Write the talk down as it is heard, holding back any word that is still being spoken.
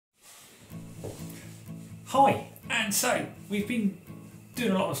Hi, and so we've been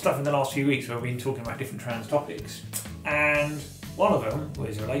doing a lot of stuff in the last few weeks where we've been talking about different trans topics, and one of them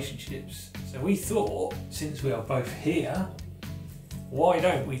was relationships. So we thought, since we are both here, why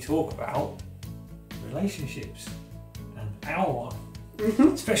don't we talk about relationships and our one,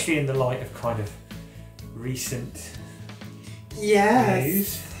 especially in the light of kind of recent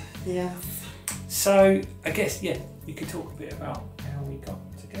news. Yeah. So I guess we could talk a bit about how we got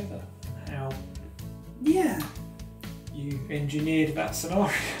together and how you engineered that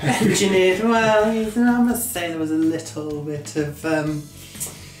scenario. Engineered, well, I must say there was a little bit of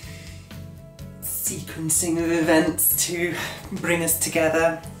sequencing of events to bring us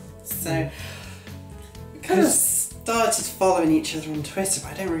together. So we kind of started following each other on Twitter,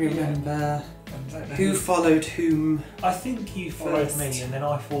 but I don't really remember who followed whom. I think you followed me, and then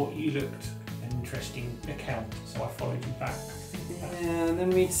I thought you looked an interesting account, so I followed you back. Yeah, and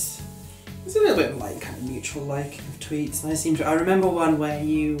then it was a little bit of like kind of mutual liking of tweets, and I remember one where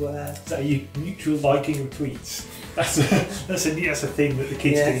you So you mutual liking of tweets. That's a thing that the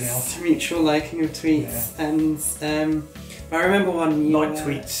kids do now. Mutual liking of tweets, and I remember one you like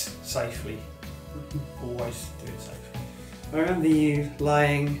tweets safely. Always do it safely. I remember you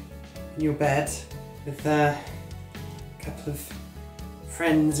lying in your bed with a couple of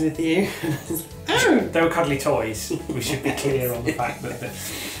friends with you. They were cuddly toys. We should be clear on the fact that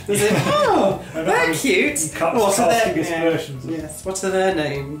was it? Oh, they're cute. What are their versions? Yes. What are their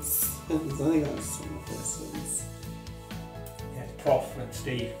names? I think that's one of the first ones. Yeah, Prof and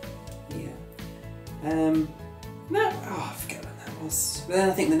Steve. Yeah. No. Oh, I forget when that was. But then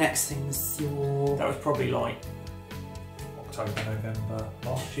I think the next thing was your. That was probably like October, November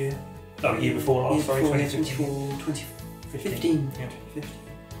last year. No, year before last. Sorry, 2015. Yeah. 2015. Yeah, because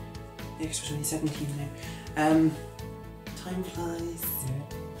it was 2017 now. Time flies.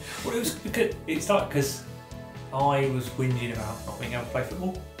 Yeah. Well, it started because I was whinging about not being able to play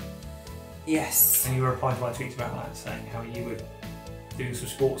football. Yes. And you were replying to my tweets about that, saying how you were doing some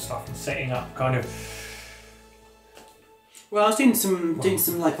sports stuff and setting up kind of. Well, I was doing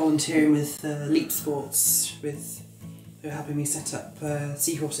some like volunteering with Leap Sports they were helping me set up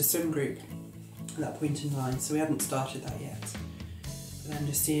Seahorses swim group at that point in line, so we hadn't started that yet. But then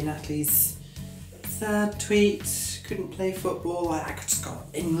just seeing Natalie's sad tweet, couldn't play football, I just got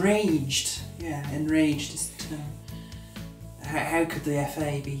enraged. Yeah, enraged. Just how could the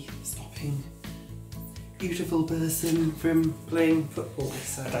FA be stopping a beautiful person from playing football?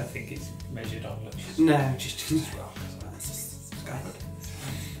 So I don't think it's measured on looks. No, just as well. That's just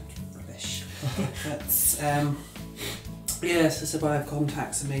rubbish. But yes, so I have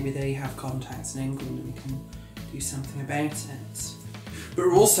contacts, and maybe they have contacts in England, and we can do something about it. But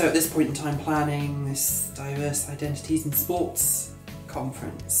we're also at this point in time planning this Diverse Identities in Sports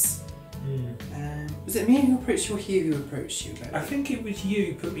conference. Was it me who approached you or Hugh who approached you about it? I think it was you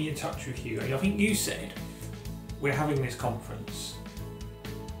who put me in touch with Hugh. I think you said, we're having this conference,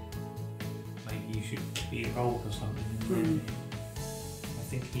 maybe you should be involved or something. I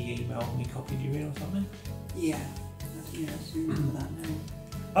think he emailed me, copied you in or something. Yeah, I do remember that now.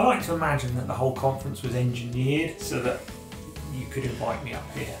 I like to imagine that the whole conference was engineered so that you could invite me up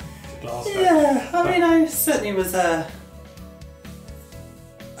here to Glasgow. Yeah, I mean, I certainly was a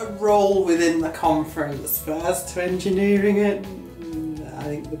role within the conference, but as to engineering it, I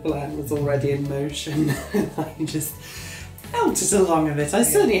think the plan was already in motion. I just helped it along a bit. I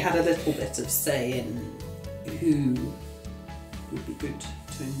certainly had a little bit of say in who would be good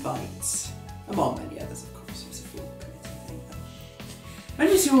to invite, among many others, of course. It was a full committee thing. When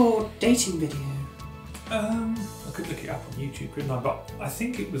was your dating video? I could look it up on YouTube, couldn't I? But I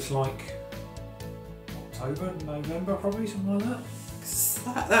think it was like October, November, probably, something like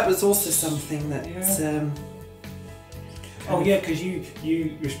that. That was also something that. Oh yeah, because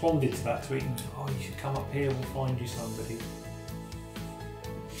you responded to that tweet and oh, you should come up here, we'll find you somebody.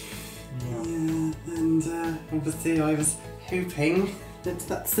 Yeah, and obviously I was hoping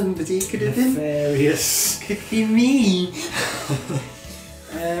that somebody could have been. Nefarious. Could be me.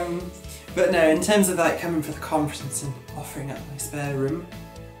 But no, in terms of like coming for the conference and offering up my spare room,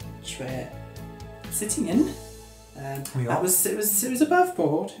 which we're sitting in, it was above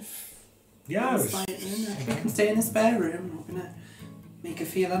board. Yeah, it was like, I can stay in the spare room. I'm not gonna make her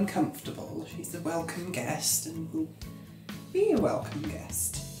feel uncomfortable. She's a welcome guest and will be a welcome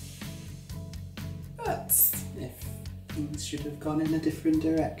guest. But if things should have gone in a different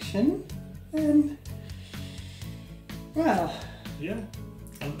direction, then well, yeah.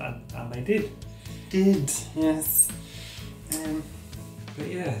 And they did. Yes. But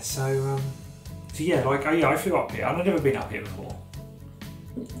yeah, so yeah, like I flew up here, and I've never been up here before.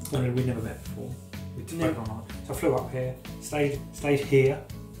 We've never met before. We spoke online. So I flew up here, stayed here.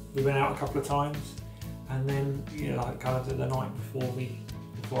 We went out a couple of times, and then like kind of the night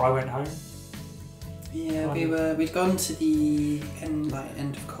before I went home. Yeah, we'd gone to the end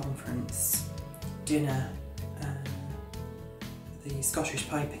of conference dinner, the Scottish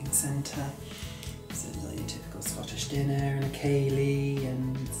Piping Centre. So it was like a typical Scottish dinner and a ceilidh,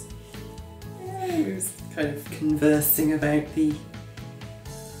 and we was kind of conversing about the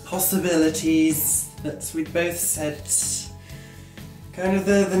possibilities that we'd both said. Kind of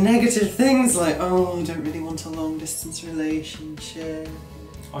the negative things, like, oh, I don't really want a long distance relationship.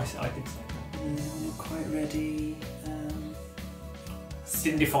 I did say that. I'm not quite ready.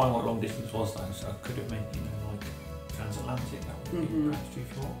 Didn't define what long distance was though, so I could have meant like transatlantic. That would be perhaps too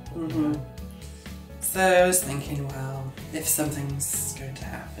short. So I was thinking, well, if something's going to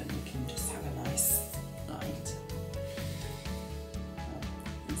happen, we can just have a nice night.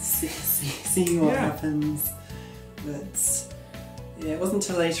 See what happens. But yeah, it wasn't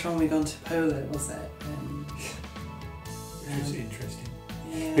until later on we got to Polo, was it? Which was interesting.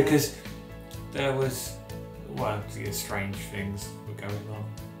 Yeah. Because there was, strange things were going on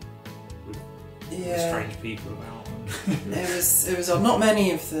with strange people about. It was not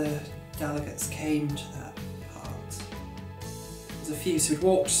many of the delegates came to that part. There was a few, so we'd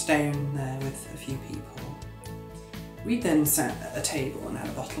walked down there with a few people. We then sat at a table and had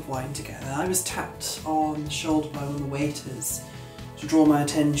a bottle of wine together. I was tapped on the shoulder by one of the waiters to draw my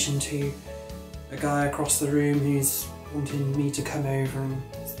attention to a guy across the room who's wanting me to come over and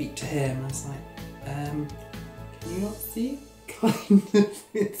speak to him. I was like, can you not see? Kind of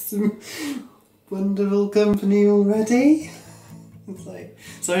with some wonderful company already. It's like,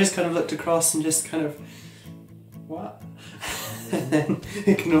 so I just kind of looked across and just kind of, what? And then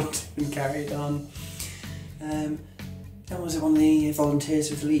ignored him and carried on. Then was it one of the volunteers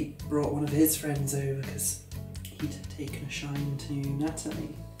with Leap brought one of his friends over because he'd taken a shine to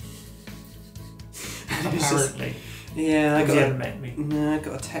Natalie. Apparently. Yeah, he hadn't met me. No, I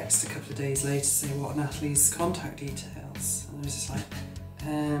got a text a couple of days later to say what are Natalie's contact details, and I was just like,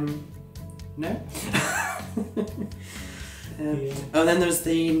 no. Oh, then there was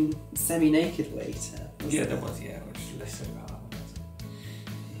the semi-naked waiter. There was, which less said about that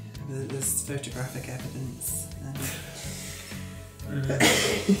one. There's photographic evidence.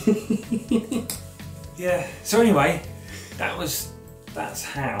 Yeah. So anyway, that's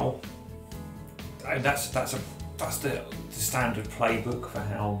the standard playbook for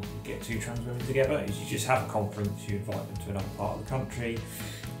how you get two trans women together. Is you just have a conference, you invite them to another part of the country,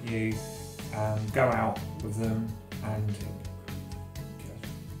 you go out with them and you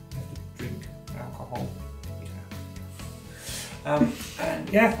have to drink alcohol. And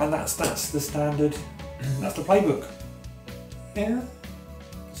that's the standard. That's the playbook. Yeah.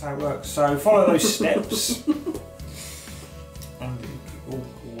 That's how it works. So follow those steps, and it all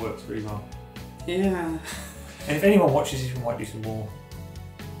works really well. Yeah. And if anyone watches this, we might do some more.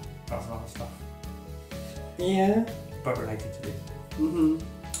 That's other stuff. Yeah. But related to this.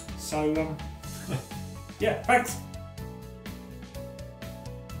 So, yeah, thanks.